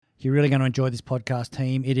You're really going to enjoy this podcast,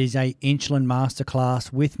 team. It is a Insulin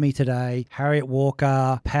Masterclass. With me today, Harriet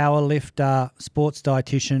Walker, power lifter, sports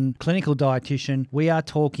dietitian, clinical dietitian. We are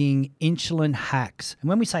talking insulin hacks. And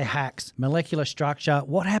when we say hacks, molecular structure,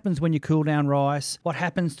 what happens when you cool down rice? What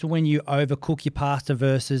happens to when you overcook your pasta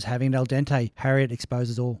versus having it al dente? Harriet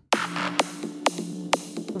exposes all.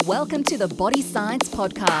 Welcome to the Body Science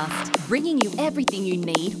Podcast, bringing you everything you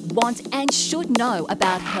need, want, and should know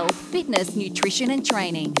about health, fitness, nutrition, and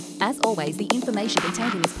training. As always, the information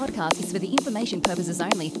contained in this podcast is for the information purposes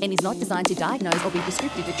only and is not designed to diagnose or be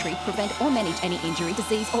prescriptive to treat, prevent, or manage any injury,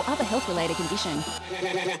 disease, or other health-related condition.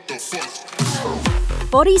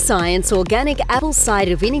 Body Science organic apple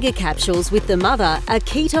cider vinegar capsules with the mother are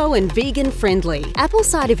keto and vegan friendly. Apple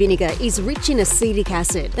cider vinegar is rich in acetic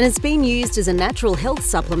acid and has been used as a natural health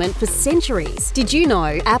supplement for centuries. Did you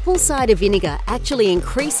know apple cider vinegar actually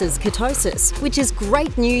increases ketosis, which is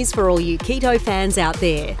great news for all you keto fans out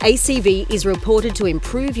there. ACV is reported to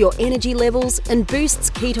improve your energy levels and boosts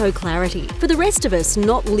keto clarity. For the rest of us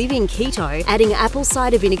not living keto, adding apple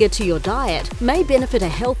cider vinegar to your diet may benefit a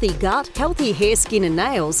healthy gut, healthy hair, skin and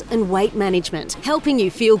nails, and weight management, helping you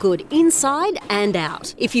feel good inside and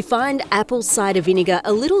out. If you find apple cider vinegar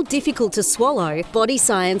a little difficult to swallow, Body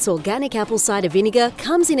Science organic apple cider vinegar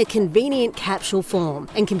comes in a convenient capsule form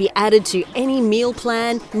and can be added to any meal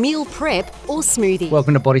plan, meal prep, or smoothie.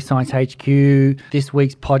 Welcome to Body Science HQ. This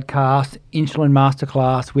week's podcast, Insulin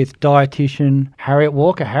Masterclass with dietitian Harriet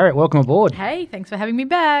Walker. Harriet, welcome aboard. Hey, thanks for having me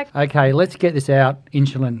back. Okay, let's get this out.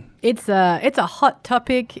 Insulin. It's a hot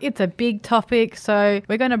topic. It's a big topic. So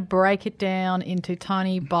we're going to break it down into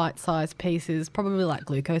tiny bite-sized pieces, probably like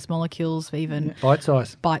glucose molecules, even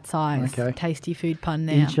Bite-size. Bite-size. Okay. Tasty food pun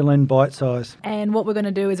now. Insulin bite-size. And what we're going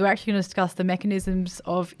to do is we're actually going to discuss the mechanisms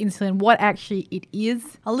of insulin, what actually it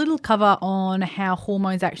is, a little cover on how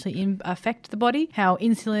hormones actually affect the body, how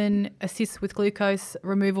insulin assists with glucose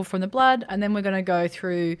removal from the blood, and then we're going to go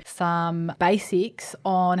through some basics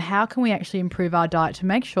on how can we actually improve our diet to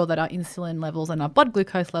make sure that our insulin levels and our blood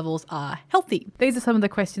glucose levels are healthy. These are some of the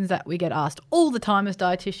questions that we get asked all the time as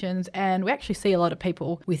dietitians, and we actually see a lot of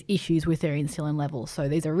people with issues with their insulin levels. So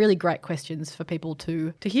these are really great questions for people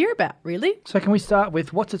to hear about, really. So can we start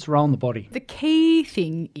with what's its role in the body? The key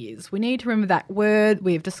thing is we need to remember that word.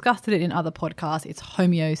 We've discussed it in other podcasts. It's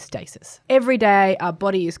homeostasis. Every day, our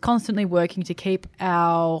body is constantly working to keep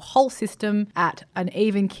our whole system at an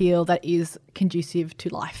even keel that is conducive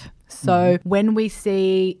to life. So when we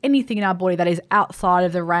see anything in our body that is outside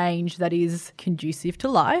of the range that is conducive to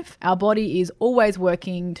life, our body is always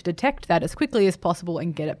working to detect that as quickly as possible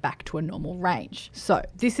and get it back to a normal range. So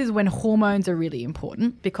this is when hormones are really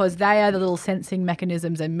important because they are the little sensing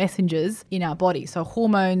mechanisms and messengers in our body. So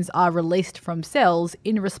hormones are released from cells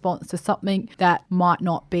in response to something that might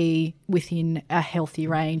not be within a healthy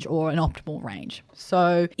range or an optimal range.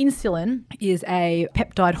 So insulin is a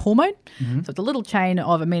peptide hormone. So it's a little chain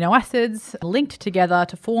of amino acids linked together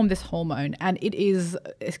to form this hormone, and it is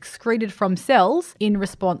excreted from cells in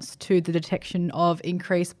response to the detection of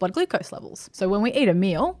increased blood glucose levels. So when we eat a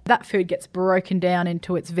meal, that food gets broken down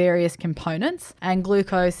into its various components and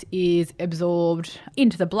glucose is absorbed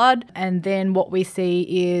into the blood, and then what we see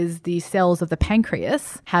is the cells of the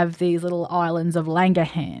pancreas have these little islands of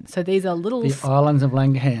Langerhans. So these are little... The islands of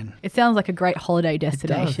Langerhans. It sounds like a great holiday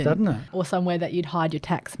destination. It does, doesn't it? Or somewhere that you'd hide your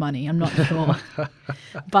tax money. I'm not sure.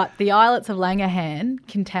 But the islets of Langerhans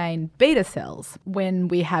contain beta cells. When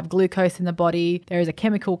we have glucose in the body, there is a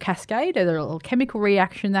chemical cascade, there's a little chemical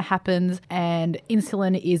reaction that happens, and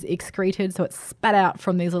insulin is excreted. So it's spat out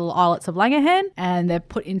from these little islets of Langerhans and they're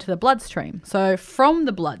put into the bloodstream. So from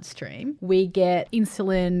the bloodstream, we get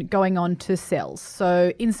insulin going on to cells.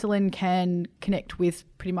 So insulin can connect with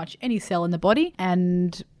pretty much any cell in the body,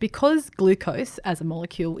 and because glucose as a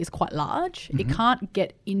molecule is quite large, it can't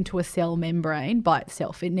get into a cell membrane by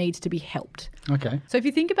itself. It needs to be helped. Okay. So if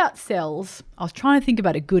you think about cells, I was trying to think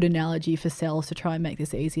about a good analogy for cells to try and make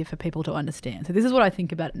this easier for people to understand. So this is what I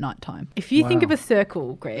think about at night time. If you think of a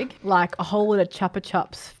circle, Greg, like a whole lot of Chupa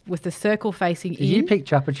Chups with the circle facing Did you pick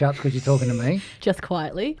Chupa Chups because you're talking to me? Just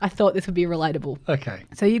quietly. I thought this would be relatable. Okay.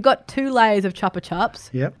 So you've got two layers of Chupa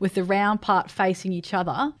Chups Yep. with the round part facing each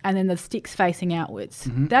other and then the sticks facing outwards.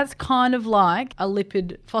 That's kind of like a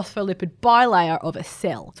phospholipid bilayer of a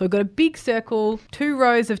cell. So we've got a big circle, two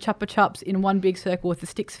rows of Chupa Chups in one big circle with the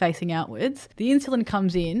sticks facing outwards. The insulin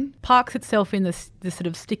comes in, parks itself in this sort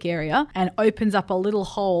of stick area and opens up a little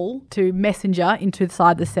hole to messenger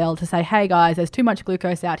inside the cell to say, hey guys, there's too much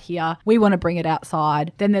glucose out here. We want to bring it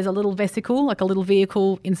outside. Then there's a little vesicle, like a little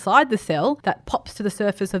vehicle inside the cell that pops to the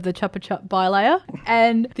surface of the Chupa Chup bilayer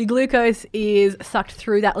and the glucose is sucked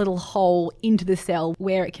through that little hole into the cell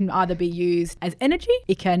where it can either be used as energy,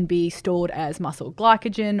 it can be stored as muscle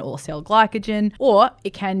glycogen or cell glycogen, or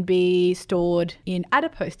it can be stored in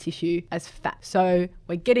adipose tissue as fat. So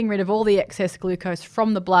we're getting rid of all the excess glucose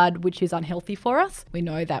from the blood, which is unhealthy for us. We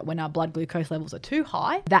know that when our blood glucose levels are too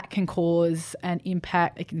high, that can cause an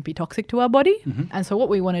impact. It can be toxic to our body. And so what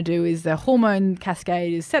we want to do is the hormone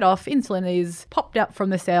cascade is set off, insulin is popped out from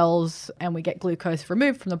the cells, and we get glucose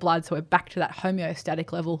removed from the blood. So we're back to that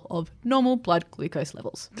homeostatic level of normal blood glucose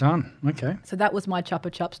levels. Done. Okay. So that was my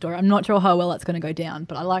Chuppa Chup story. I'm not sure how well that's going to go down,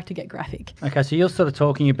 but I like to get graphic. Okay, so you're sort of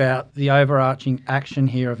talking about the overarching action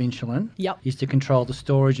here of insulin. Yep. Is to control the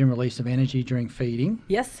storage and release of energy during feeding.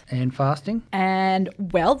 Yes. And fasting. And,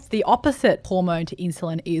 well, the opposite hormone to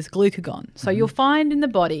insulin is glucagon. So you'll find in the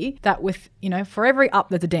body that with, for every up,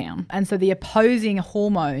 there's a down. And so the opposing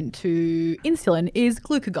hormone to insulin is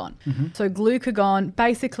glucagon. So glucagon,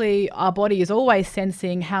 basically, our body is always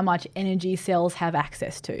sensing how much energy cells have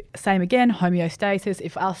access to. Same again, homeostasis.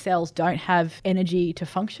 If our cells don't have energy to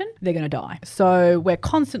function, they're going to die. So we're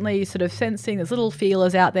constantly sort of sensing, there's little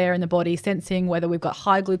feelers out there in the body sensing whether we've got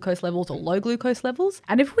high glucose levels or low glucose levels.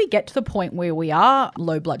 And if we get to the point where we are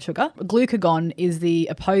low blood sugar, glucagon is the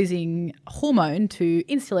opposing hormone to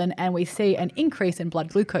insulin, and we see an increase in blood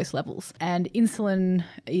glucose levels. And insulin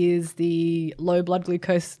is the low blood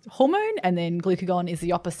glucose hormone, and then glucagon is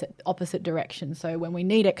the opposite direction. So when we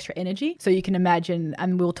need extra energy, so you can imagine,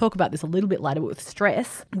 and we'll talk about this a little bit later with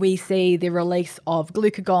stress, we see the release of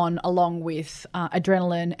glucagon along with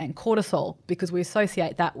adrenaline and cortisol, because we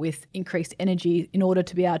associate that with increased energy in order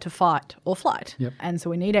to be able to fight or flight. Yep. And so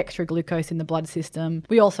we need extra glucose in the blood system.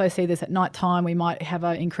 We also see this at night time. We might have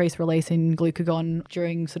an increased release in glucagon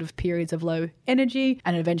during sort of periods of low energy.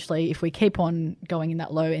 And eventually, if we keep on going in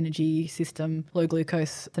that low energy system, low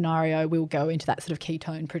glucose scenario, we'll go into that sort of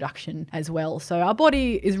ketone production as well. So our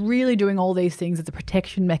body is really doing all these things as a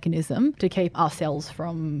protection mechanism to keep our cells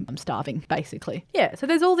from starving, basically. Yeah, so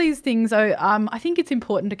there's all these things. So I think it's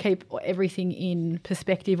important to keep everything in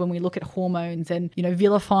perspective when we look at hormones and,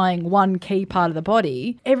 vilifying one key part of the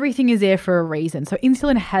body. Everything is there for a reason. So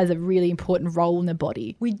insulin has a really important role in the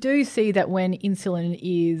body. We do see that when insulin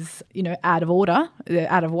is, out of order,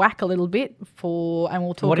 out of whack a little bit and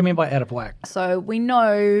we'll talk. What do you mean by out of whack? So we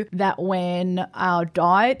know that when our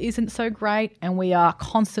diet isn't so great and we are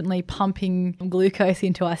constantly pumping glucose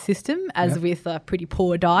into our system, as with a pretty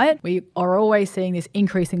poor diet, we are always seeing this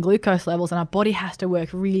increase in glucose levels, and our body has to work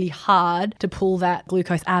really hard to pull that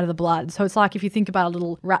glucose out of the blood. So it's like if you think about a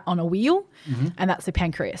little rat on a wheel, and that's the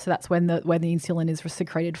pancreas. So that's where the insulin is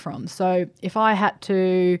secreted from. So if I had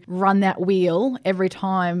to run that wheel every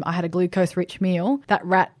time I had a glucose-rich meal, that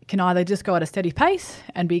rat can either just go at a steady pace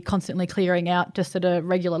and be constantly clearing out just at a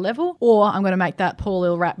regular level, or I'm going to make that poor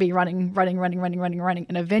little rat be running,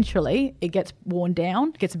 and eventually it gets worn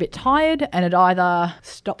down, gets a bit tired, and it either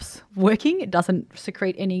stops working, it doesn't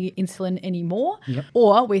secrete any insulin anymore,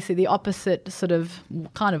 or we see the opposite,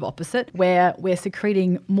 kind of opposite, where we're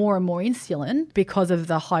secreting more and more insulin because of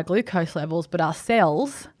the high glucose levels, but our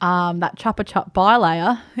cells, that Chuppa Chup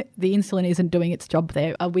bilayer, the insulin isn't doing its job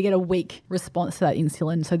there. We get a weak response to that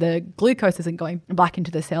insulin. So the glucose isn't going back into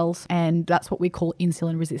the cells, and that's what we call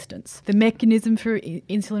insulin resistance. The mechanism for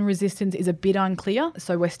insulin resistance is a bit unclear,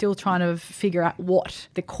 so we're still trying to figure out what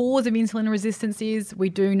the cause of insulin resistance is. We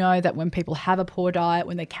do know that when people have a poor diet,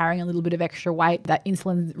 when they're carrying a little bit of extra weight, that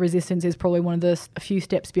insulin resistance is probably one of a few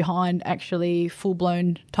steps behind actually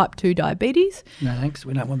full-blown type 2 diabetes. No thanks,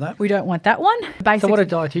 we don't want that. We don't want that one. So what are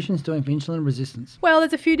dietitians doing for insulin resistance? Well,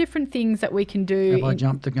 there's a few different things that we can do. Have I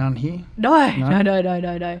jumped the gun here? No.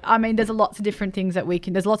 I mean, there's lots of different things that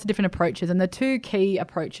there's lots of different approaches, and the two key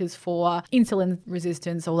approaches for insulin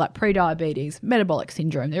resistance or that pre-diabetes, metabolic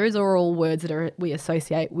syndrome, there is all words that we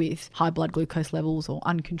associate with high blood glucose levels or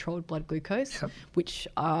uncontrolled blood glucose, which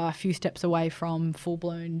are a few steps away from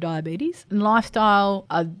full-blown diabetes. And lifestyle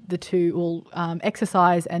are the two,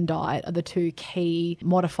 exercise and diet are the two key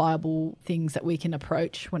modifiable things that we can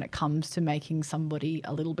approach when it comes to making somebody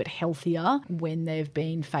a little bit healthier when they've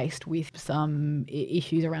been faced with some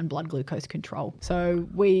issues around blood glucose control. So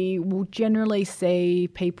we will generally see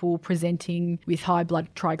people presenting with high blood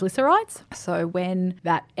triglycerides. So when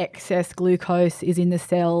that excess glucose is in the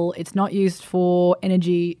cell, it's not used for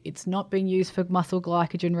energy, it's not being used for muscle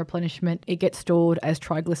glycogen replenishment, it gets stored as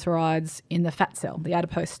triglycerides in the fat cell, the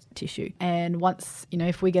adipose tissue. And once,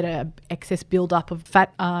 if we get an excess buildup of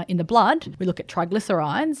fat in the blood, we look at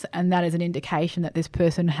triglycerides, and that is an indication that this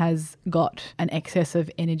person has got an excess of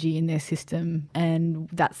energy in their system, and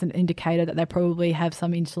that's an indicator that they probably have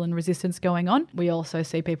some insulin resistance going on. We also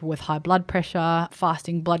see people with high blood pressure,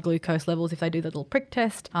 fasting blood glucose levels, if they do the little prick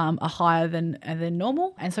test, are higher than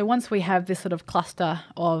normal. And so once we have this sort of cluster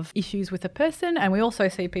of issues with a person, and we also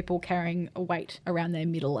see people carrying a weight around their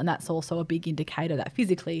middle, and that's also a big indicator that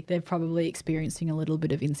physically they're probably experiencing a little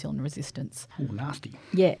bit of insulin resistance. Oh, nasty.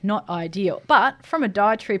 Yeah, not ideal. But from a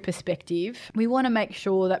dietary perspective, we want to make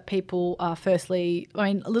sure that people are firstly,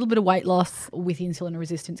 a little bit of weight loss with insulin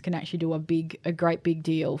resistance can actually do a great big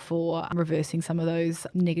deal for reversing some of those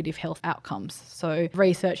negative health outcomes. So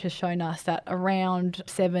research has shown us that around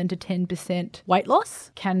 7 to 10% weight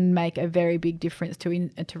loss can make a very big difference to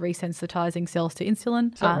resensitizing cells to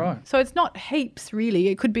insulin. Is that right? So it's not heaps really.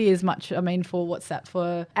 It could be as much,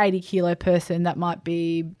 for 80 kilo person, that might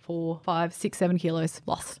be 4, 5, 6, 7 kilos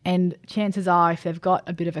lost. And chances are, if they've got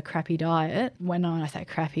a bit of a crappy diet, when I say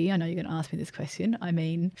crappy, I know you're going to ask me this question, I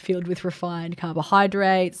mean filled with refined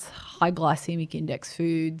carbohydrates, high glycemic index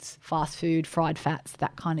foods, fast food, fried fats,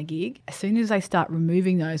 that kind of gig. As soon as they start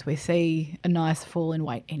removing those, we see a nice fall in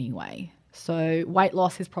weight anyway. So weight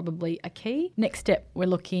loss is probably a key. Next step, we're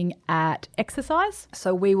looking at exercise.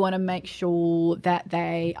 So we want to make sure that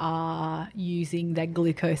they are using their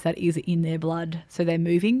glucose that is in their blood. So they're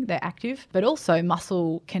moving, they're active, but also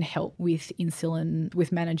muscle can help with insulin,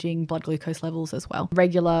 with managing blood glucose levels as well.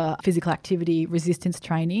 Regular physical activity resistance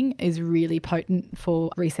training is really potent for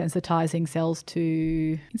resensitizing cells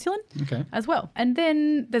to insulin as well. And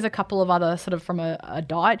then there's a couple of other sort of from a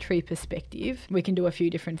dietary perspective, we can do a few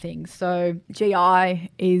different things. So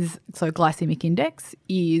glycemic index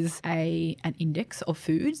is an index of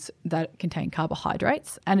foods that contain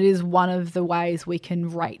carbohydrates, and it is one of the ways we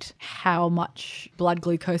can rate how much blood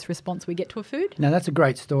glucose response we get to a food. Now, that's a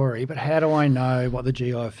great story, but how do I know what the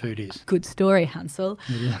GI of food is? Good story, Hansel.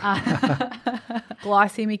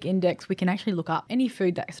 Glycemic index, we can actually look up any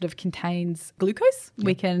food that sort of contains glucose. Yep.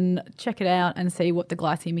 We can check it out and see what the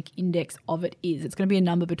glycemic index of it is. It's going to be a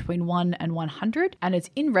number between 1 and 100, and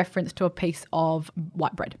it's in reference to a piece of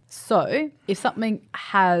white bread. So if something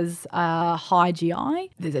has a high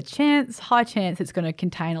GI, there's a high chance it's going to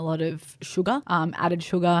contain a lot of sugar, added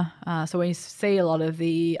sugar. So when you see a lot of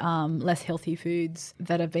the less healthy foods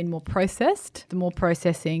that have been more processed, the more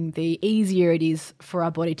processing, the easier it is for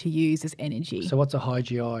our body to use as energy. So what's a high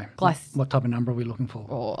GI? What type of number are we looking for?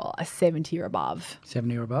 Or a 70 or above.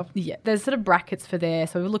 70 or above? Yeah. There's sort of brackets for there.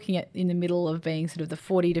 So we're looking at in the middle of being sort of the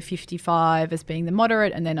 40 to 55 as being the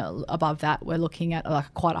moderate, and then above that we're looking at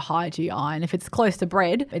quite a high GI. And if it's close to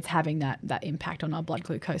bread, it's having that impact on our blood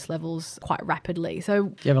glucose levels quite rapidly. So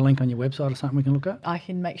do you have a link on your website or something we can look at? I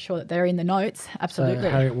can make sure that they're in the notes. Absolutely.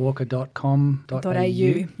 So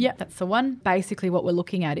harrietwalker.com.au. Yeah, that's the one. Basically what we're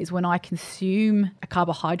looking at is when I consume a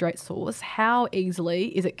carbohydrate source, how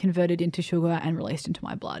easily is it converted into sugar and released into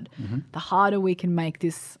my blood? Mm-hmm. The harder we can make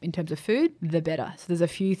this in terms of food, the better. So there's a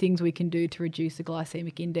few things we can do to reduce the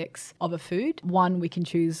glycemic index of a food. One, we can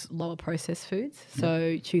choose lower processed foods.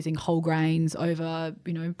 So choosing whole grains over,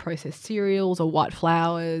 processed cereals or white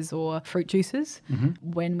flours or fruit juices.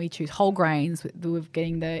 Mm-hmm. When we choose whole grains, we're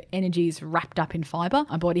getting the energies wrapped up in fibre.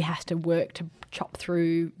 Our body has to work to chop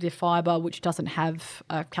through the fibre, which doesn't have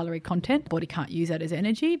a calorie content. The body can't use that as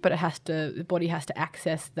energy, but the body has to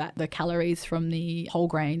access the calories from the whole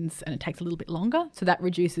grains, and it takes a little bit longer. So that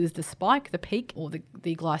reduces the spike, the peak, or the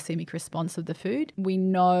glycemic response of the food. We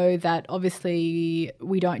know that obviously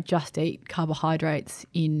we don't just eat carbohydrates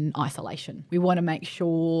in isolation. We want to make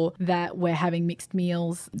sure that we're having mixed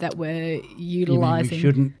meals, that we're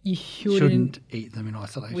utilising. You shouldn't eat them in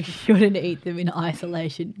isolation. We shouldn't eat them in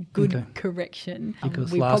isolation. Good correction.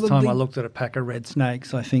 Because last time I looked at a pack of red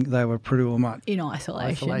snakes, I think they were pretty much in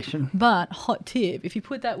isolation. But hot tip, if you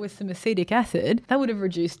put that with some acetic acid, that would have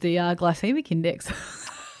reduced the glycemic index.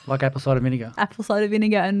 Like apple cider vinegar. Apple cider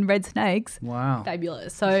vinegar and red snakes. Wow.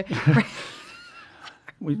 Fabulous. So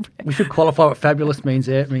we should qualify what fabulous means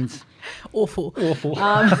there. It means awful.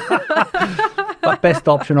 But best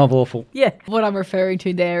option of awful. Yeah. What I'm referring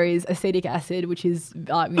to there is acetic acid, which is,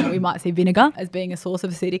 we might see vinegar as being a source of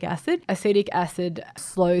acetic acid. Acetic acid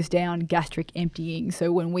slows down gastric emptying.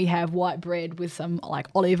 So when we have white bread with some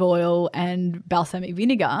olive oil and balsamic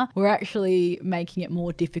vinegar, we're actually making it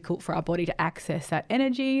more difficult for our body to access that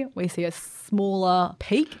energy. We see a smaller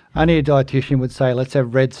peak Only a dietitian would say, let's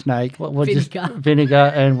have red snake. What Vinegar. Just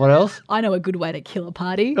vinegar and what else? I know a good way to kill a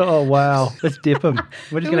party. Oh, wow. Let's dip them.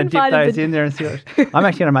 We're just going to dip those in there and see what... I'm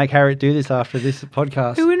actually going to make Harriet do this after this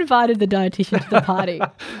podcast. Who invited the dietitian to the party?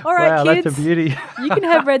 All right, wow, kids. That's a beauty. You can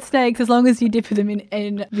have red snakes as long as you dip them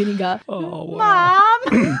in vinegar. Oh, wow.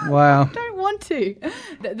 Mom! Wow. Don't want to.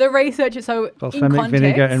 The research is so Balsamic in context,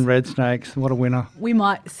 vinegar and red snakes. What a winner. we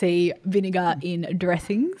might see vinegar in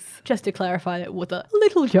dressings. Just to clarify, that was a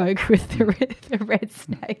little joke with the red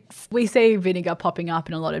snakes. We see vinegar popping up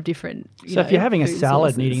in a lot of different. So if you're having a food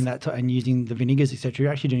salad sources. and eating that and using the vinegars, etc.,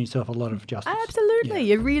 you're actually doing yourself a lot of justice. Absolutely.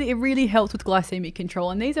 Yeah. It really helps with glycemic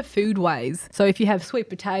control. And these are food ways. So if you have sweet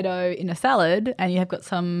potato in a salad and you have got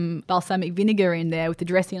some balsamic vinegar in there with the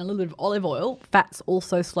dressing and a little bit of olive oil, fats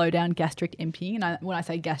also slow down gastric emptying. And when I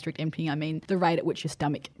say gastric emptying, I mean the rate at which your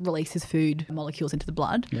stomach releases food molecules into the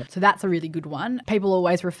blood. Yep. So that's a really good one. People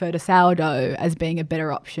always refer to sourdough as being a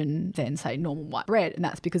better option than, say, normal white bread. And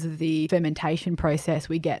that's because of the fermentation process.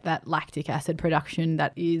 We get that lactic acid production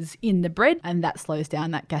that is in the bread, and that slows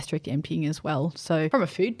down that gastric emptying as well. So from a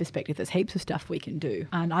food perspective, there's heaps of stuff we can do.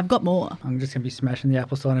 And I've got more. I'm just going to be smashing the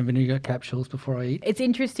apple cider vinegar capsules before I eat. It's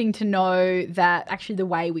interesting to know that actually the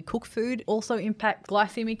way we cook food also impacts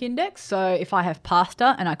glycemic index. So if I have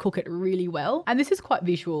pasta and I cook it really well, and this is quite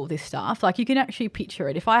visual, this stuff, like you can actually picture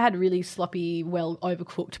it. If I had really sloppy, well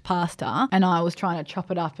overcooked pasta and I was trying to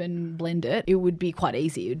chop it up and blend it, it would be quite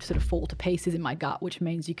easy. It would sort of fall to pieces in my gut, which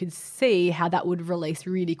means you could see how that would release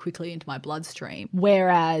really quickly into my bloodstream.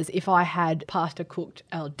 Whereas if I had pasta cooked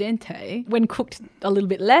al dente, when cooked a little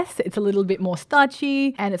bit less, it's a little bit more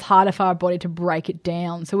starchy and it's harder for our body to break it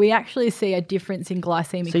down. So we actually see a difference in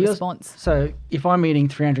glycemic response. So if I'm eating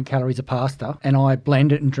 300 calories of pasta and I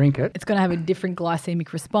blend it and drink it, It's going to have a different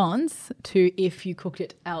glycemic response to if you cooked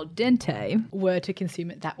it al dente were to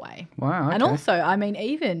consume it that way. wow. Okay. And also, I mean,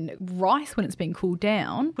 even rice, when it's been cooled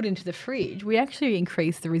down, put into the fridge, we actually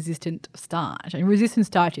increase the resistant starch. And resistant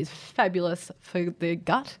starch is fabulous for the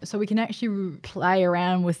gut. So we can actually play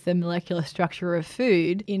around with the molecular structure of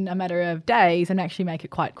food in a matter of days and actually make it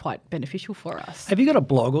quite beneficial for us. Have you got a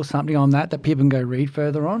blog or something on that people can go read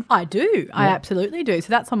further on? I do. I absolutely do. So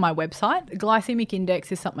that's on my website. Glycemic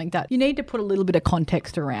index is something that you need to put a little bit of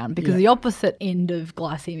context around because the opposite end of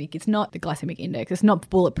glycemic, it's not the glycemic index. It's not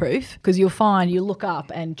bulletproof because you'll find you look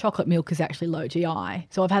up and chocolate milk is actually low GI.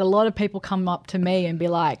 So I've had a lot of people come up to me and be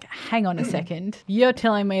like, hang on a second, you're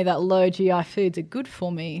telling me that low GI foods are good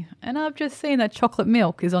for me and I've just seen that chocolate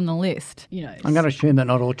milk is on the list. You know, I'm going to assume that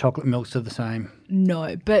not all chocolate milks are the same.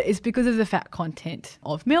 No, but it's because of the fat content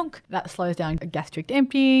of milk that slows down gastric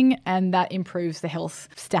emptying and that improves the health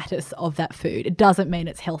status of that food. It doesn't mean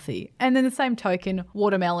it's healthy. And then the same token,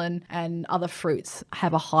 watermelon and other fruits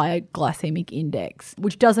have a higher glycemic index,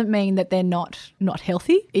 which doesn't mean that they're not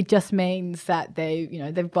healthy. It just means that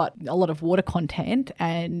they've got a lot of water content,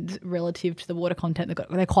 and relative to the water content,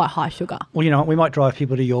 they're quite high sugar. Well, you know, we might drive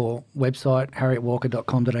people to your website,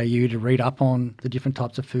 harrietwalker.com.au, to read up on the different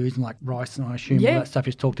types of foods and like rice, and I assume all that stuff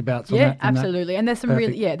is talked about. So Absolutely. And there's some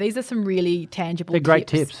Perfect. these are some really tangible They're great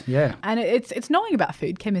tips, yeah. And it's knowing about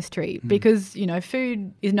food chemistry because,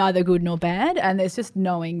 food is neither good nor bad, and there's just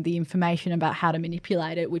knowing the information about how to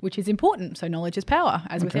manipulate it, which is important. So knowledge is power,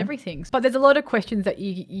 as with everything. But there's a lot of questions that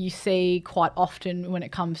you see quite often when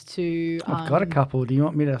it comes to... I've got a couple. Do you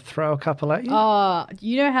want me to throw a couple at you?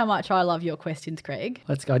 You know how much I love your questions, Craig.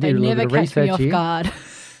 Let's go. I They did a little never bit of catch me research off here. guard.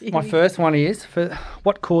 My first one is, for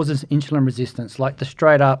what causes insulin resistance? Like the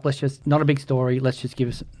straight up, not a big story, let's just give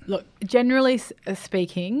us... Look, generally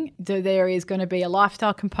speaking, there is going to be a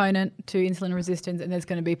lifestyle component to insulin resistance and there's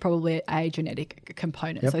going to be probably a genetic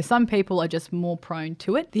component. Yep. So some people are just more prone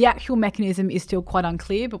to it. The actual mechanism is still quite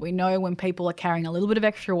unclear, but we know when people are carrying a little bit of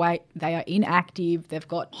extra weight, they are inactive, they've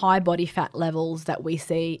got high body fat levels, that we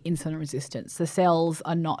see insulin resistance. The cells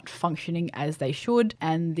are not functioning as they should,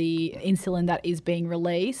 and the insulin that is being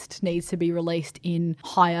released needs to be released in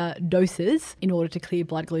higher doses in order to clear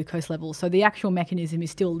blood glucose levels. So the actual mechanism is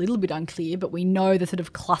still a little bit unclear, but we know the sort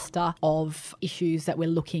of cluster of issues that we're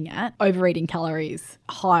looking at. Overeating calories,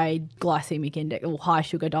 high glycemic index or high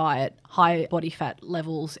sugar diet, high body fat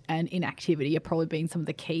levels, and inactivity are probably being some of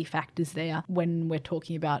the key factors there when we're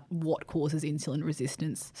talking about what causes insulin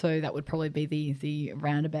resistance. So that would probably be the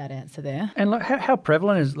roundabout answer there. And like, how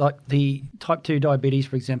prevalent is like the type 2 diabetes,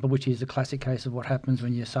 for example, which is a classic case of what happens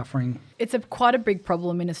when you're suffering? It's quite a big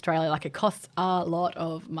problem in Australia. Like, it costs a lot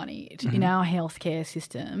of money in our healthcare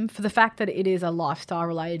system for the fact that it is a lifestyle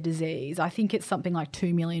related disease. I think it's something like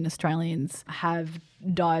 2 million Australians have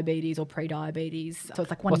diabetes or pre-diabetes. So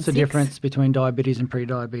it's like 1 What's in the 6. difference between diabetes and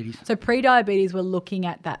pre-diabetes? So pre-diabetes, we're looking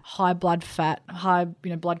at that high blood fat, high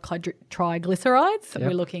blood triglycerides. So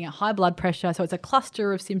we're looking at high blood pressure. So it's a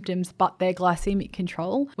cluster of symptoms, but they're glycemic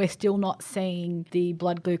control. We're still not seeing the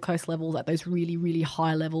blood glucose levels at those really, really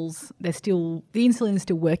high levels. The insulin is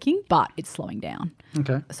still working, but it's slowing down.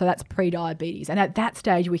 Okay. So that's pre-diabetes. And at that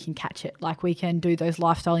stage, we can catch it. Like we can do those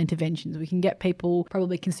lifestyle interventions. We can get people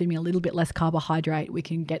probably consuming a little bit less carbohydrate. We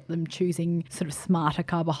can get them choosing sort of smarter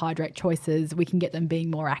carbohydrate choices. We can get them being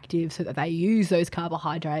more active so that they use those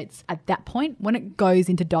carbohydrates. At that point, when it goes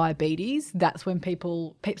into diabetes, that's when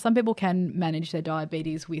some people can manage their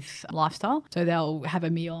diabetes with lifestyle. So they'll have a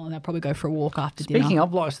meal and they'll probably go for a walk after dinner. Speaking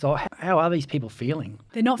of lifestyle, how are these people feeling?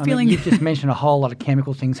 They're not feeling... You've just mentioned a whole lot of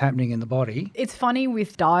chemical things happening in the body. It's funny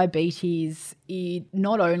with diabetes, it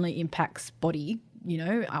not only impacts body,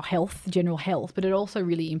 our health, general health, but it also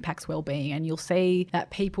really impacts well-being. And you'll see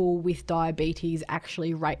that people with diabetes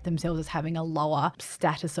actually rate themselves as having a lower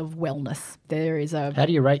status of wellness. How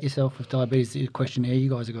do you rate yourself with diabetes? The questionnaire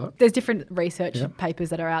you guys have got? There's different research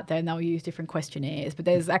papers that are out there and they'll use different questionnaires, but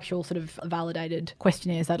there's actual sort of validated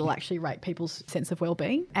questionnaires that'll actually rate people's sense of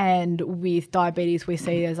well-being. And with diabetes, we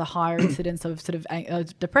see there's a higher incidence of sort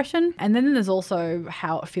of depression. And then there's also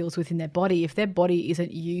how it feels within their body. If their body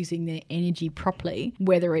isn't using their energy properly,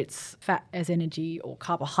 whether it's fat as energy or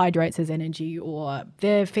carbohydrates as energy, or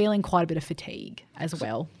they're feeling quite a bit of fatigue as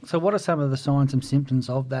well. So what are some of the signs and symptoms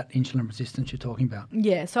of that insulin resistance you're talking about?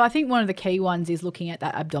 Yeah, so I think one of the key ones is looking at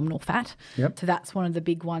that abdominal fat. Yep. So that's one of the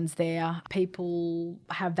big ones there. People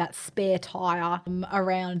have that spare tyre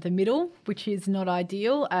around the middle, which is not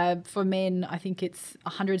ideal. For men, I think it's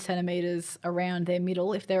 100 centimetres around their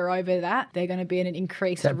middle. If they're over that, they're going to be at an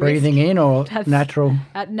increased risk. Is that breathing in or natural?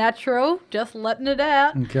 At natural, just letting it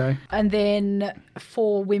out. Okay. And then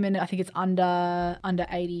for women, I think it's under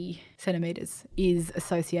 80 centimetres is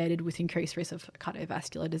associated with increased risk of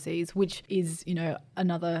cardiovascular disease, which is,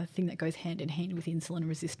 another thing that goes hand in hand with insulin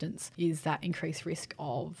resistance, is that increased risk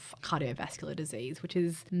of cardiovascular disease, which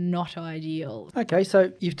is not ideal. Okay,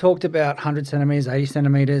 so you've talked about 100 centimetres, 80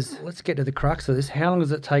 centimetres. Let's get to the crux of this. How long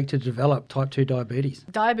does it take to develop type 2 diabetes?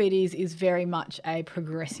 Diabetes is very much a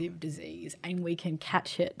progressive disease and we can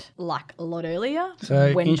catch it like a lot earlier.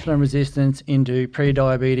 So insulin resistance into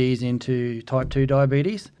pre-diabetes into type 2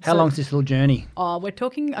 diabetes. How long is this little journey? We're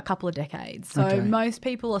talking a couple of decades. So most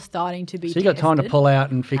people are starting to be So you got time to pull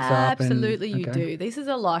out and fix up. Absolutely, you do. This is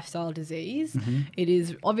a lifestyle disease. Mm-hmm. It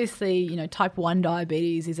is obviously, type 1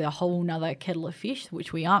 diabetes is a whole nother kettle of fish,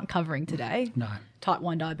 which we aren't covering today. No. Type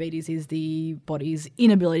 1 diabetes is the body's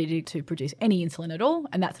inability to produce any insulin at all,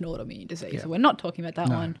 and that's an autoimmune disease. Yep. So we're not talking about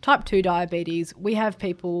that one. Type 2 diabetes, we have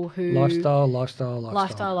people who... Lifestyle.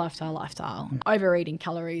 Overeating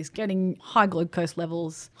calories, getting high glucose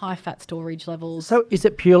levels, high fat storage levels. So is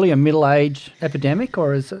it purely a middle-age epidemic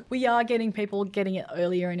or is it... We are getting people getting it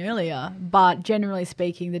earlier and earlier, but generally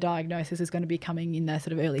speaking, the diagnosis is going to be coming in their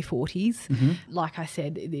sort of early 40s. Mm-hmm. Like I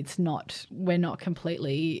said, we're not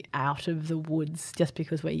completely out of the woods just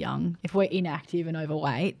because we're young. If we're inactive and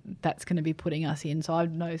overweight, that's going to be putting us in. So I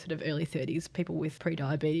know sort of early 30s, people with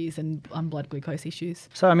pre-diabetes and blood glucose issues.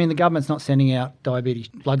 So, the government's not sending out diabetes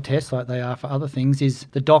blood tests like they are for other things. Is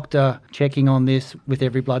the doctor checking on this with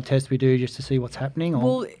every blood test we do just to see what's happening? Or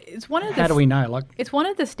well, it's one of how do we know? It's one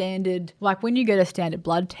of the standard, when you get a standard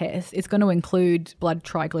blood test, it's going to include blood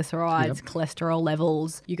triglycerides, cholesterol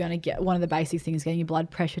levels. You're going to get one of the basic things, getting your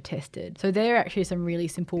blood pressure tested. So there are actually some really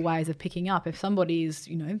simple ways of picking up. If somebody's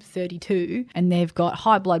 32 and they've got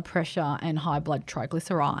high blood pressure and high blood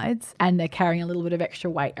triglycerides and they're carrying a little bit of extra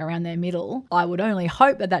weight around their middle, I would only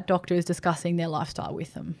hope that doctor is discussing their lifestyle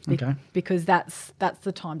with them. Okay. Because that's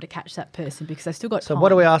the time to catch that person, because they've still got time. So what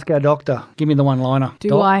do we ask our doctor? Give me the one-liner.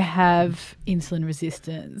 Do I have insulin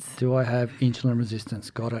resistance? Do I have insulin resistance?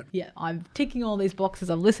 Got it. Yeah, I'm ticking all these boxes.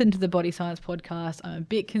 I've listened to the Body Science podcast. I'm a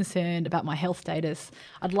bit concerned about my health status.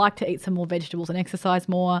 I'd like to eat some more vegetables and exercise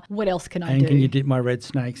more. What else can I do? And can you dip my red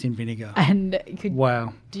snakes in vinegar?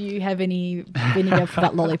 Wow. Do you have any vinegar for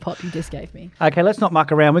that lollipop you just gave me? Okay, let's not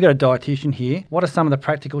muck around. We've got a dietitian here. What are some of the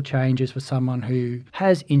practical changes for someone who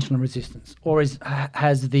has insulin resistance or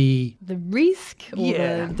has the risk?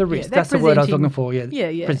 The risk. That's the word I was looking for.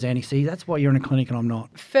 Yeah. Presenting. See, that's why you're in a clinic and I'm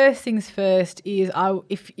not. First things first is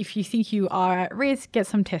if you think you are at risk, get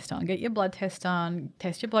some tests done. Get your blood test done.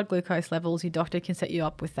 Test your blood glucose levels. Your doctor can set you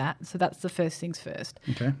up with that. So that's the first things first.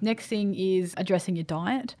 Okay. Next thing is addressing your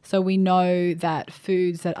diet. So we know that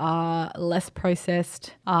foods that are less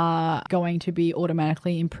processed are going to be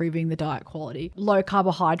automatically improving the diet quality. Low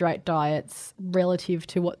carbohydrate diets relative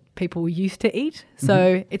to what people used to eat.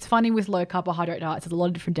 So it's funny with low carbohydrate diets, there's a lot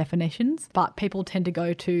of different definitions, but people tend to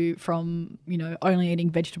go to from, only eating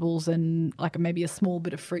vegetables and like maybe a small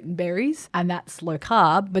bit of fruit and berries, and that's low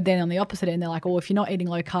carb. But then on the opposite end, they're like, if you're not eating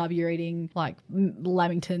low carb, you're eating like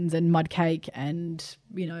lamingtons and mud cake and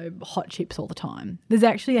hot chips all the time. There's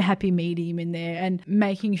actually a happy medium in there, and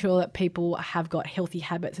making sure that people have got healthy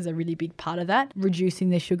habits is a really big part of that, reducing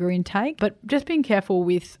their sugar intake, but just being careful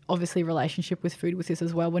with obviously relationship with food with this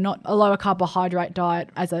as well. We're not a lower carbohydrate diet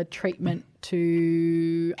as a treatment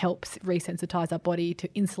to help resensitize our body to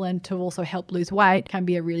insulin, to also help lose weight, can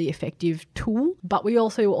be a really effective tool. But we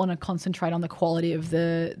also want to concentrate on the quality of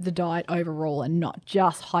the diet overall and not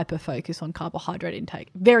just hyper focus on carbohydrate intake.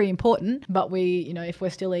 Very important, but we, if we're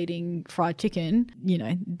still eating fried chicken,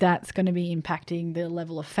 that's going to be impacting the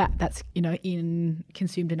level of fat that's,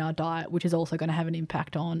 consumed in our diet, which is also going to have an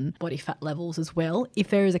impact on body fat levels as well if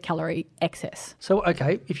there is a calorie excess. So,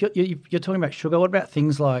 okay, if you're talking about sugar, what about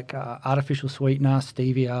things like artificial sweetener,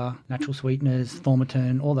 stevia, natural sweeteners,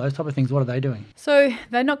 formatin, all those type of things? What are they doing? So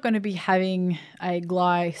they're not going to be having a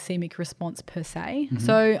glycemic response per se.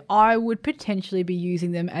 So I would potentially be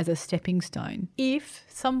using them as a stepping stone. If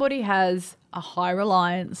somebody has a high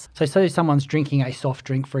reliance. So say someone's drinking a soft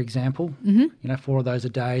drink, for example, 4 of those a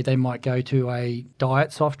day, they might go to a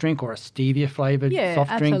diet soft drink or a stevia flavoured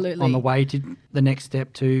soft drink on the way to the next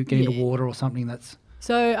step to get into water or something that's...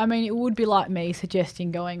 So, it would be like me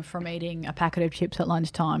suggesting going from eating a packet of chips at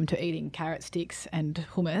lunchtime to eating carrot sticks and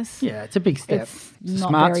hummus. Yeah, it's a big step. It's a not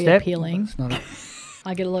smart very step, appealing. It's not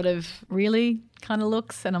I get a lot of really kind of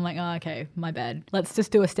looks, and I'm like, okay, my bad. Let's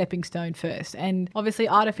just do a stepping stone first. And obviously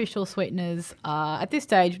artificial sweeteners at this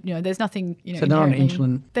stage, there's nothing, so they're on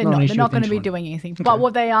insulin. They're not going to be doing anything. Okay. But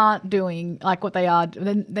what they aren't doing,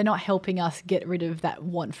 they're not helping us get rid of that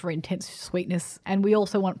want for intense sweetness. And we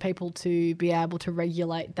also want people to be able to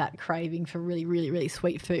regulate that craving for really, really, really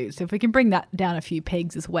sweet foods. So if we can bring that down a few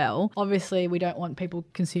pegs as well, obviously we don't want people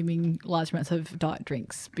consuming large amounts of diet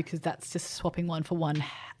drinks, because that's just swapping one for one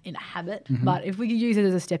in a habit. But if we could use it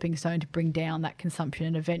as a stepping stone to bring down that consumption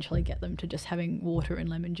and eventually get them to just having water and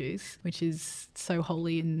lemon juice, which is so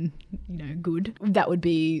holy and good, that would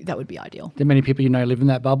be ideal. Do many people live in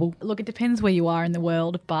that bubble? Look, it depends where you are in the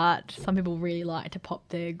world, but some people really like to pop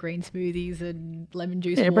their green smoothies and lemon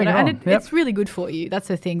juice and water, and it's really good for you. That's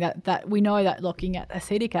the thing that we know, that looking at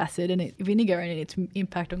acetic acid and vinegar and its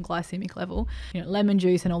impact on glycemic level, lemon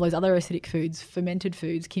juice and all those other acidic foods, fermented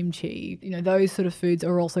foods, kimchi, those sort of foods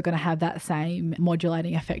are also going to have that same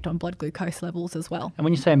modulating effect on blood glucose levels as well. And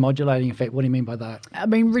when you say modulating effect, what do you mean by that?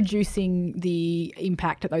 Reducing the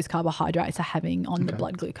impact that those carbohydrates are having on the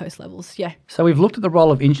blood glucose levels. Yeah. So we've looked at the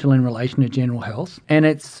role of insulin in relation to general health, and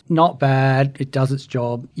it's not bad. It does its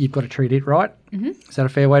job. You've got to treat it right. Is that a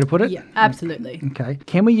fair way to put it? Yeah, absolutely. Okay.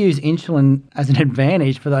 Can we use insulin as an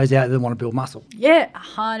advantage for those out there that want to build muscle? Yeah,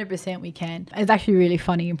 100% we can. It's actually really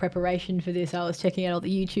funny in preparation for this. I was checking out all the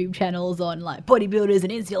YouTube channels on like bodybuilders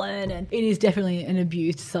and insulin, and it is definitely an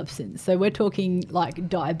abused substance. So we're talking like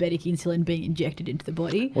diabetic insulin being injected into the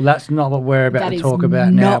body. Well, that's not what we're about to talk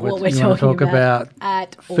about now. That is not what we're talking about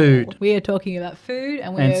at food. All. We are talking about food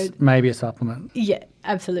and maybe a supplement. Yeah.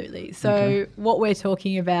 Absolutely. So what we're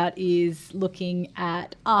talking about is looking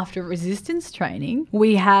at, after resistance training,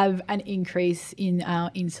 we have an increase in our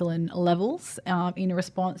insulin levels in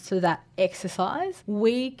response to that exercise.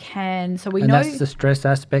 We can, so we know... And that's the stress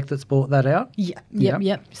aspect that's brought that out?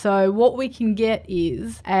 Yep. So what we can get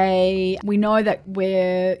is we know that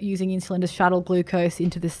we're using insulin to shuttle glucose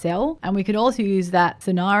into the cell, and we could also use that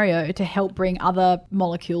scenario to help bring other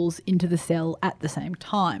molecules into the cell at the same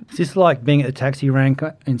time. Is this like being at the taxi rank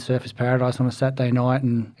in Surfers Paradise on a Saturday night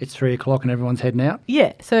and it's 3 o'clock and everyone's heading out?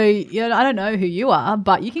 Yeah. So I don't know who you are,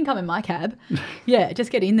 but you can come in my cab. Yeah, just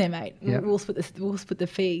get in there, mate. Yep. We'll split the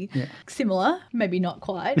fee. Yeah. Similar, maybe not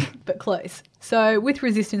quite, but close. So with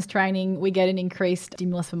resistance training, we get an increased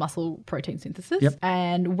stimulus for muscle protein synthesis. Yep.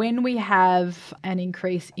 And when we have an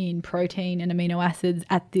increase in protein and amino acids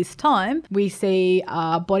at this time, we see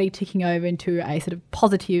our body ticking over into a sort of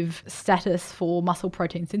positive status for muscle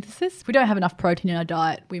protein synthesis. If we don't have enough protein in our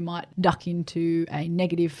diet, we might duck into a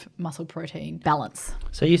negative muscle protein balance.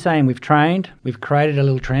 So you're saying we've trained, we've created a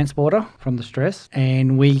little transporter from the stress,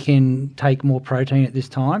 and we can take more protein at this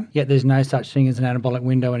time, yet there's no such thing as an anabolic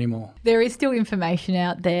window anymore. There is still information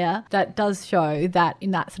out there that does show that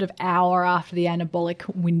in that sort of hour after the anabolic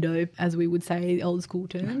window, as we would say old school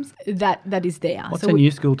terms, that is there. What's a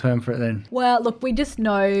new school term for it then? Well, look, we just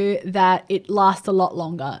know that it lasts a lot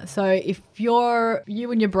longer. So if you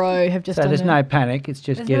and your bro have just there's no panic. panic. It's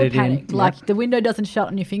just There's get no it panic. in. Like the window doesn't shut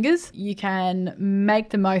on your fingers. You can make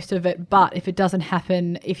the most of it, but if it doesn't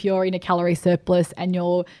happen, if you're in a calorie surplus and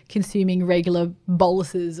you're consuming regular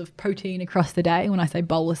boluses of protein across the day, when I say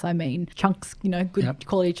bolus, I mean chunks, good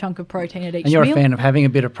quality chunk of protein at each meal. And you're a fan of having a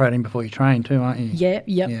bit of protein before you train too, aren't you?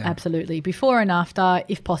 Yeah, absolutely. Before and after,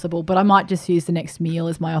 if possible. But I might just use the next meal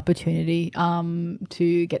as my opportunity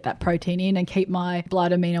to get that protein in and keep my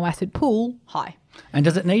blood amino acid pool high. And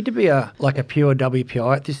does it need to be a pure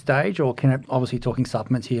WPI at this stage, or can it, obviously talking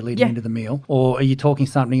supplements here leading into the meal, or are you talking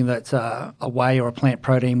something that's a whey or a plant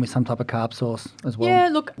protein with some type of carb source as well? Yeah,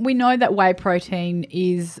 look, we know that whey protein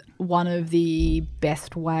is one of the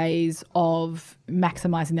best ways of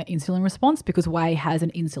maximising that insulin response, because whey has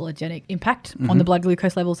an insulinogenic impact on the blood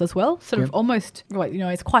glucose levels as well. Sort of almost,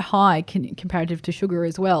 it's quite high comparative to sugar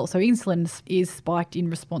as well. So insulin is spiked in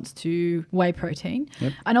response to whey protein.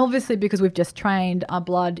 Yep. And obviously because we've just trained, our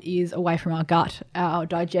blood is away from our gut, our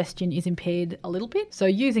digestion is impaired a little bit. So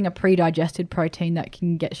using a pre-digested protein that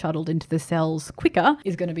can get shuttled into the cells quicker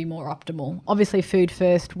is going to be more optimal. Obviously food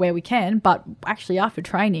first where we can, but actually after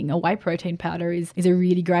training, a whey protein powder is a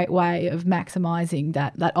really great way of maximising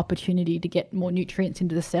that opportunity to get more nutrients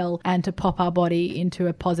into the cell and to pop our body into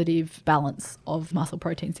a positive balance of muscle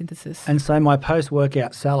protein synthesis. And so my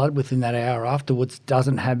post-workout salad within that hour afterwards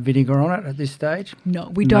doesn't have vinegar on it at this stage? No,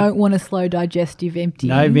 we don't want a slow digestive empty.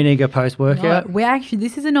 No vinegar post-workout? No,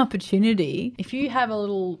 this is an opportunity. If you have a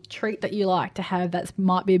little treat that you like to have that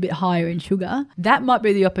might be a bit higher in sugar, that might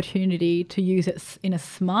be the opportunity to use it in a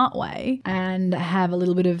smart way and have a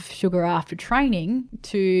little bit of sugar after training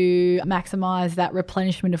to maximise that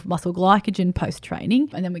replenishment of muscle glycogen post-training.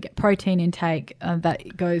 And then we get protein intake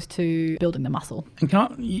that goes to building the muscle.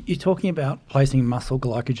 And you're talking about placing muscle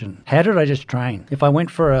glycogen. How did I just train? If I went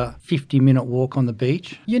for a 50-minute walk on the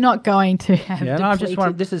beach? You're not going to have depleted. No, I'm just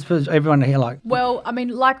wondering, this is for everyone here. Well, I mean,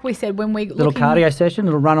 like we said, when we little cardio session,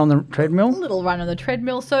 little run on the treadmill? A little run on the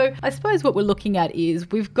treadmill. So I suppose what we're looking at is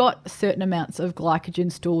we've got certain amounts of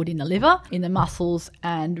glycogen stored in the liver, in the muscles,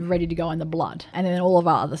 and ready to go in the blood. And then all of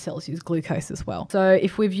our other cells use glucose as well. So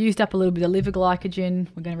if we've used up a little bit of liver glycogen,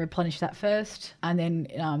 we're going to replenish that first. And then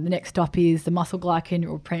the next stop is the muscle glycogen,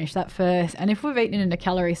 we'll replenish that first. And if we've eaten in a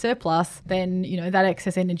calorie surplus, then, that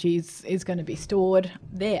excess energy is going to be stored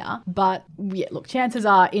there. But yeah, look, chances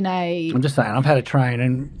are I'm just saying, I've had a train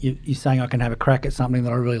and you're saying I can have a crack at something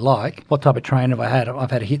that I really like. What type of train have I had?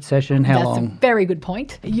 I've had a HIIT session. How long? That's a very good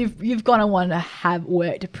point. You've going to want to have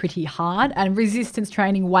worked pretty hard, and resistance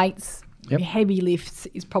training, weights, heavy lifts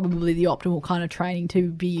is probably the optimal kind of training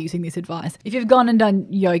to be using this advice. If you've gone and done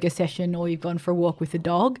yoga session or you've gone for a walk with a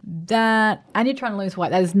dog, and you're trying to lose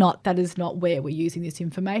weight, that is not where we're using this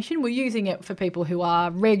information. We're using it for people who are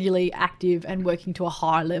regularly active and working to a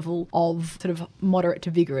high level of sort of moderate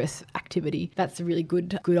to vigorous activity. That's a really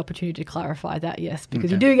good opportunity to clarify that, yes,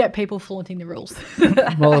 because you do get people flaunting the rules.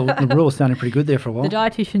 Well, the rules sounded pretty good there for a while. The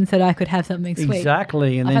dietitian said I could have something sweet.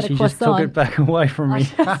 Exactly, and then she just took it back away from me.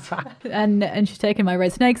 And she's taken my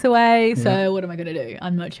red snakes away. So what am I going to do?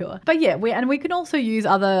 I'm not sure. But yeah, we can also use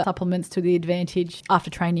other supplements to the advantage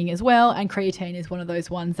after training as well. And creatine is one of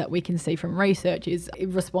those ones that we can see from research is it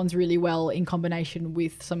responds really well in combination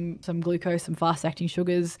with some glucose, some fast acting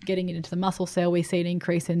sugars. Getting it into the muscle cell, we see an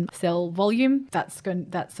increase in cell volume. That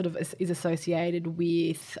sort of is associated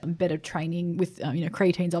with better training. With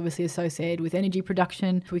creatine's obviously associated with energy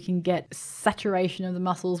production. If we can get saturation of the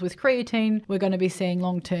muscles with creatine, we're going to be seeing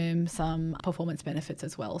long term some performance benefits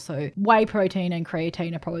as well. So whey protein and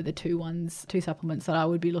creatine are probably the two supplements that I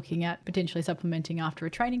would be looking at potentially supplementing after a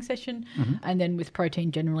training session. And then with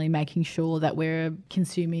protein, generally making sure that we're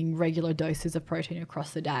consuming regular doses of protein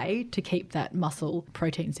across the day to keep that muscle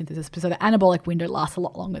protein synthesis. So the anabolic window lasts a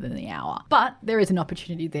lot longer than the hour. But there is an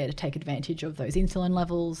opportunity there to take advantage of those insulin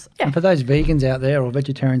levels. Yeah. And for those vegans out there or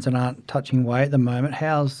vegetarians that aren't touching whey at the moment,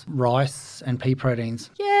 how's rice and pea proteins?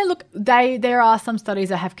 Yeah, look, there are some studies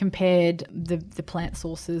that have compared the plant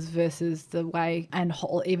sources versus the whey and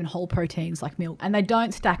even whole proteins like milk, and they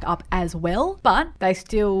don't stack up as well, but they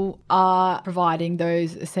still are providing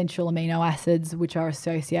those essential amino acids which are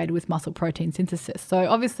associated with muscle protein synthesis. So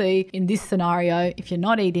obviously in this scenario, if you're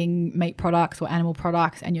not eating meat products or animal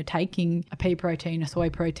products and you're taking a pea protein, a soy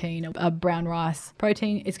protein, a brown rice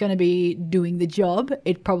protein, it's going to be doing the job.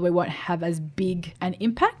 It probably won't have as big an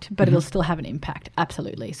impact, but it'll still have an impact,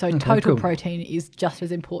 absolutely. So total protein is just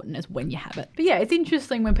as important as when you have it. But yeah, it's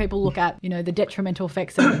interesting when people look at, the detrimental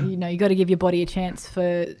effects of, you got to give your body a chance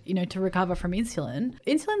for, to recover from insulin.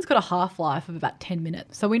 Insulin's got a half-life of about 10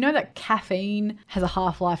 minutes. So we know that caffeine has a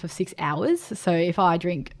half-life of 6 hours. So if I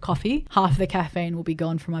drink coffee, half of the caffeine will be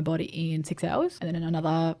gone from my body in 6 hours, and then in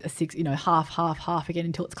another 6, half again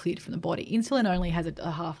until it's cleared from the body. Insulin only has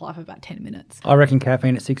a half-life of about 10 minutes. I reckon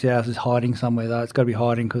caffeine at 6 hours is hiding somewhere, though. It's got to be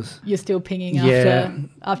hiding because you're still pinging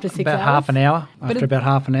after 6 about hours. half an hour. About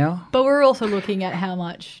half an hour. But we're also looking at how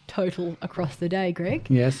much total across the day, Greg.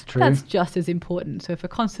 Yes, true. That's just as important. So if we're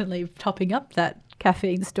constantly topping up that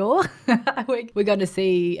caffeine store, we're going to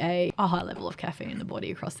see a high level of caffeine in the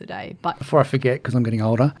body across the day. But before I forget, because I'm getting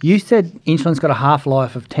older, you said insulin's got a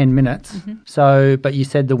half-life of 10 minutes. But you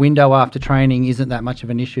said the window after training isn't that much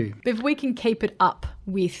of an issue. If we can keep it up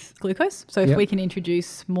with glucose, so if we can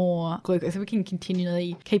introduce more glucose, if we can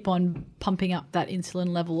continually keep on pumping up that insulin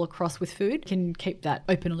level across with food, can keep that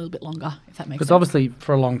open a little bit longer, if that makes sense. Because obviously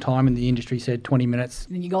for a long time in the industry said 20 minutes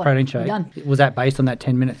and then you got protein shake. Done. Was that based on that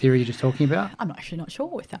 10-minute theory you're just talking about? I'm actually not sure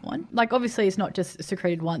with that one. Like, obviously it's not just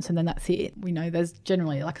secreted once and then that's it. We know there's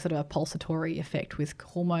generally like a sort of a pulsatory effect with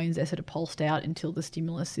hormones. They're sort of pulsed out until the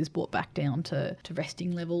stimulus is brought back down to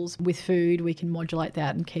resting levels. With food, we can modulate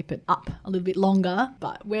that and keep it up a little bit longer,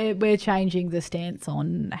 but we're changing the stance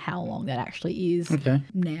on how long that actually is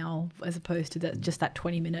now, as opposed to just that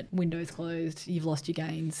 20-minute window's closed, you've lost your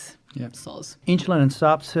gains. Yep. Soz. Insulin and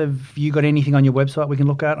subs, have you got anything on your website we can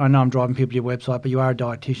look at? I know I'm driving people to your website, but you are a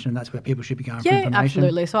dietitian and that's where people should be going for information. Yeah,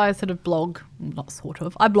 absolutely. So I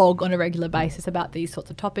I blog on a regular basis about these sorts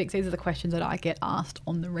of topics. These are the questions that I get asked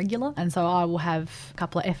on the regular. And so I will have a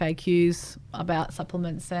couple of FAQs about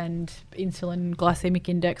supplements and insulin glycemic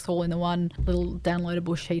index all in the one little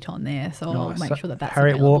downloadable sheet on there. So I'll make sure that's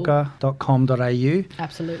harrietwalker.com.au.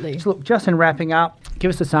 Absolutely. So look, just in wrapping up, give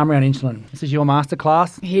us a summary on insulin. This is your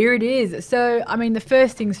masterclass. Here it is. So, I mean, the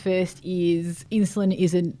first things first is insulin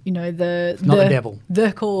isn't, not the devil.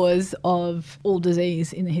 The cause of all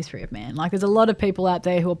disease in the history of man. Like, there's a lot of people out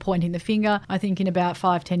there who are pointing the finger. I think in about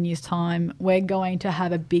 5-10 years' time, we're going to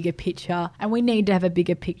have a bigger picture, and we need to have a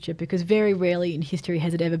bigger picture because very rarely in history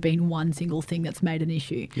has it ever been one single thing that's made an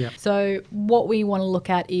issue. Yep. So what we want to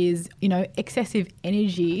look at is, excessive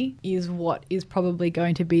energy is what is probably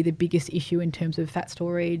going to be the biggest issue in terms of fat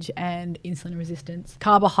storage and insulin resistance.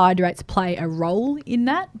 Carbohydrates play a role in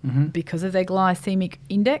that because of their glycemic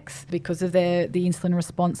index, because of the insulin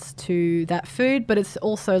response to that food, but it's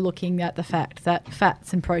also looking at the fact that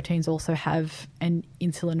fats and proteins also have an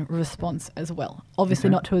insulin response as well. Obviously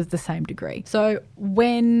not to the same degree. So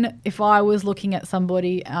if I was looking at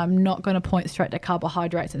somebody, I'm not going to point straight to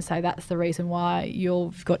carbohydrates and say that's the reason why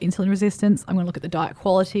you've got insulin resistance. I'm going to look at the diet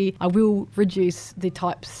quality. I will reduce the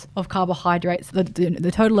types of carbohydrates.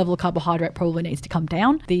 The total level of carbohydrate probably needs to come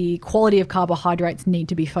down. The quality of carbohydrates need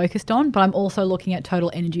to be focused on, but I'm also looking at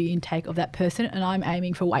total energy intake of that person, and I'm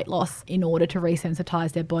aiming for weight loss in order to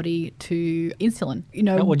resensitize their body to insulin.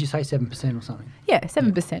 What'd you say, 7% or something? Yeah,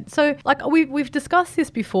 7%. Yeah. So like we've discussed this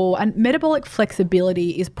before, and metabolic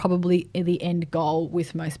flexibility is probably the end goal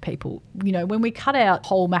with most people. When we cut out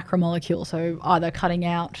whole macromolecules, so either cutting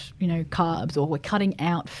out, carbs or we're cutting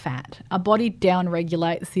out fat, our body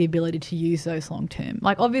down-regulates the ability to use those long term.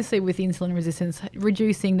 Like obviously with insulin resistance,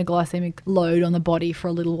 reducing the glycemic load on the body for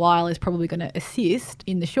a little while is probably going to assist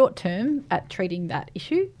in the short term at treating that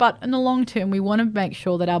issue. But in the long term, we want to make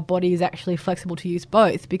sure that our body is actually flexible to use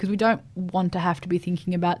both, because we don't want to have to be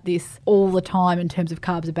thinking about this all the time in terms of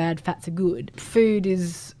carbs are bad, fats are good. Food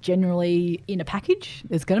is generally in a package.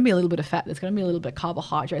 There's going to be a little bit of fat, there's going to be a little bit of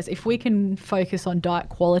carbohydrates. If we can focus on diet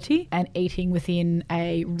quality and eating within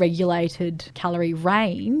a regulated calorie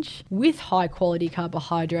range with high quality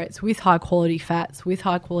carbohydrates, with high quality fats, with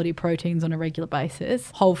high quality proteins on a regular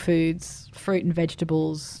basis, whole foods, fruit and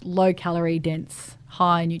vegetables, low calorie dense,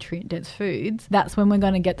 high nutrient dense foods, that's when we're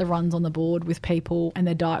going to get the runs on the board with people, and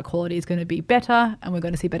their diet quality is going to be better, and we're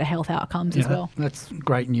going to see better health outcomes as well. That's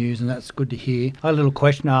great news, and that's good to hear. I had a little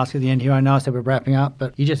question to ask at the end here. I know I said we're wrapping up,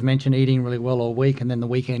 but you just mentioned eating really well all week, and then the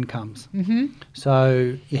weekend comes.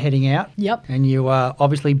 So you're heading out. Yep. And you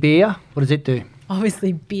obviously beer. What does it do?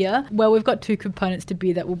 Obviously beer. Well, we've got two components to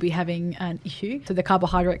beer that will be having an issue. So the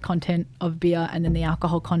carbohydrate content of beer, and then the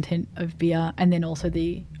alcohol content of beer, and then also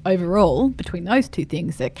the overall, between those two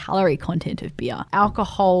things, the calorie content of beer.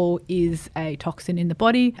 Alcohol is a toxin in the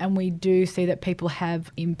body, and we do see that people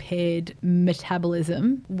have impaired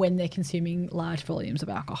metabolism when they're consuming large volumes of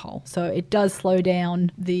alcohol. So it does slow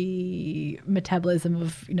down the metabolism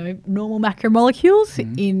of, normal macromolecules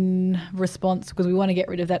in response, because we want to get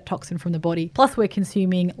rid of that toxin from the body. Plus we're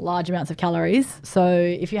consuming large amounts of calories. So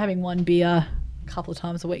if you're having one beer couple of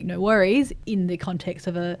times a week, no worries, in the context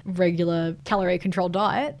of a regular calorie controlled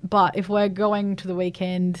diet. But if we're going to the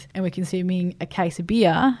weekend and we're consuming a case of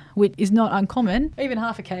beer, which is not uncommon, even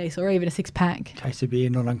half a case or even a 6-pack. Case of beer,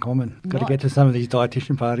 not uncommon. Got to get to some of these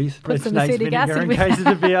dietitian parties. Put some acetic acid and cases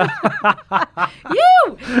of beer.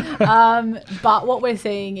 But what we're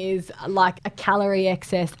seeing is like a calorie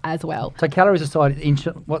excess as well. So calories aside,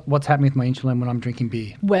 what's happening with my insulin when I'm drinking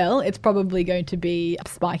beer? Well, it's probably going to be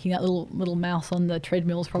spiking. That little mouse on the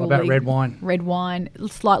treadmill is probably... What about red wine? Red wine,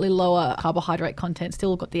 slightly lower carbohydrate content,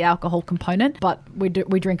 still got the alcohol component, but we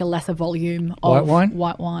drink a lesser volume of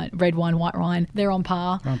white wine, red wine, white wine. They're on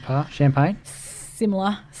par. Champagne?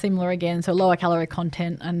 Similar again, so lower calorie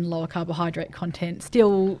content and lower carbohydrate content.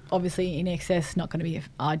 Still, obviously, in excess, not going to be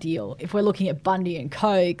ideal. If we're looking at Bundy and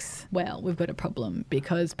Cokes, well, we've got a problem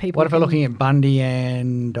because people... What if we're looking at Bundy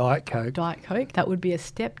and Diet Coke? Diet Coke, that would be a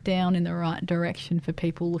step down in the right direction for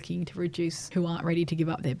people looking to reduce who aren't ready to give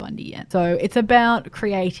up their Bundy yet. So it's about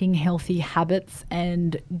creating healthy habits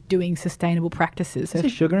and doing sustainable practices. So is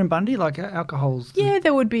there sugar in Bundy, like alcohols? Yeah,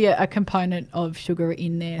 there would be a component of sugar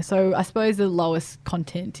in there. So I suppose the lowest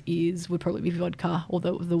content would probably be vodka,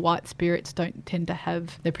 although the white spirits don't tend to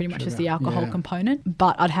have, they're pretty much sugar. Just the alcohol component.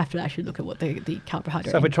 But I'd have to actually look at what the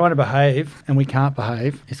carbohydrate. So if we're trying to behave and we can't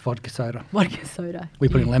behave, it's vodka soda. Vodka soda. We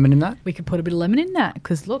putting lemon in that? We could put a bit of lemon in that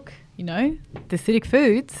because look, you know, the acidic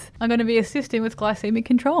foods are going to be assisting with glycemic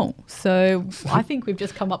control. So I think we've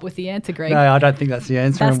just come up with the answer, Greg. No, I don't think that's the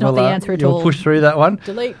answer. That's not the answer at all. You'll push through that one.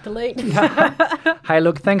 Delete. Hey,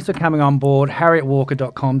 look, thanks for coming on board.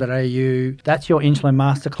 HarrietWalker.com.au. That's your insulin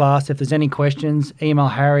masterclass. If there's any questions, email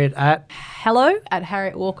Harriet at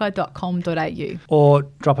hello@harrietwalker.com.au or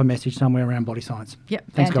drop a message somewhere around Body Science. Yep,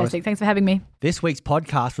 thanks, fantastic. Guys. Thanks for having me. This week's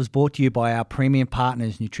podcast was brought to you by our premium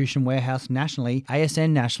partners, Nutrition Warehouse nationally, ASN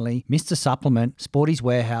nationally, Mr. Supplement, Sporty's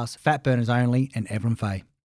Warehouse, Fat Burners Only, and Evren Fay.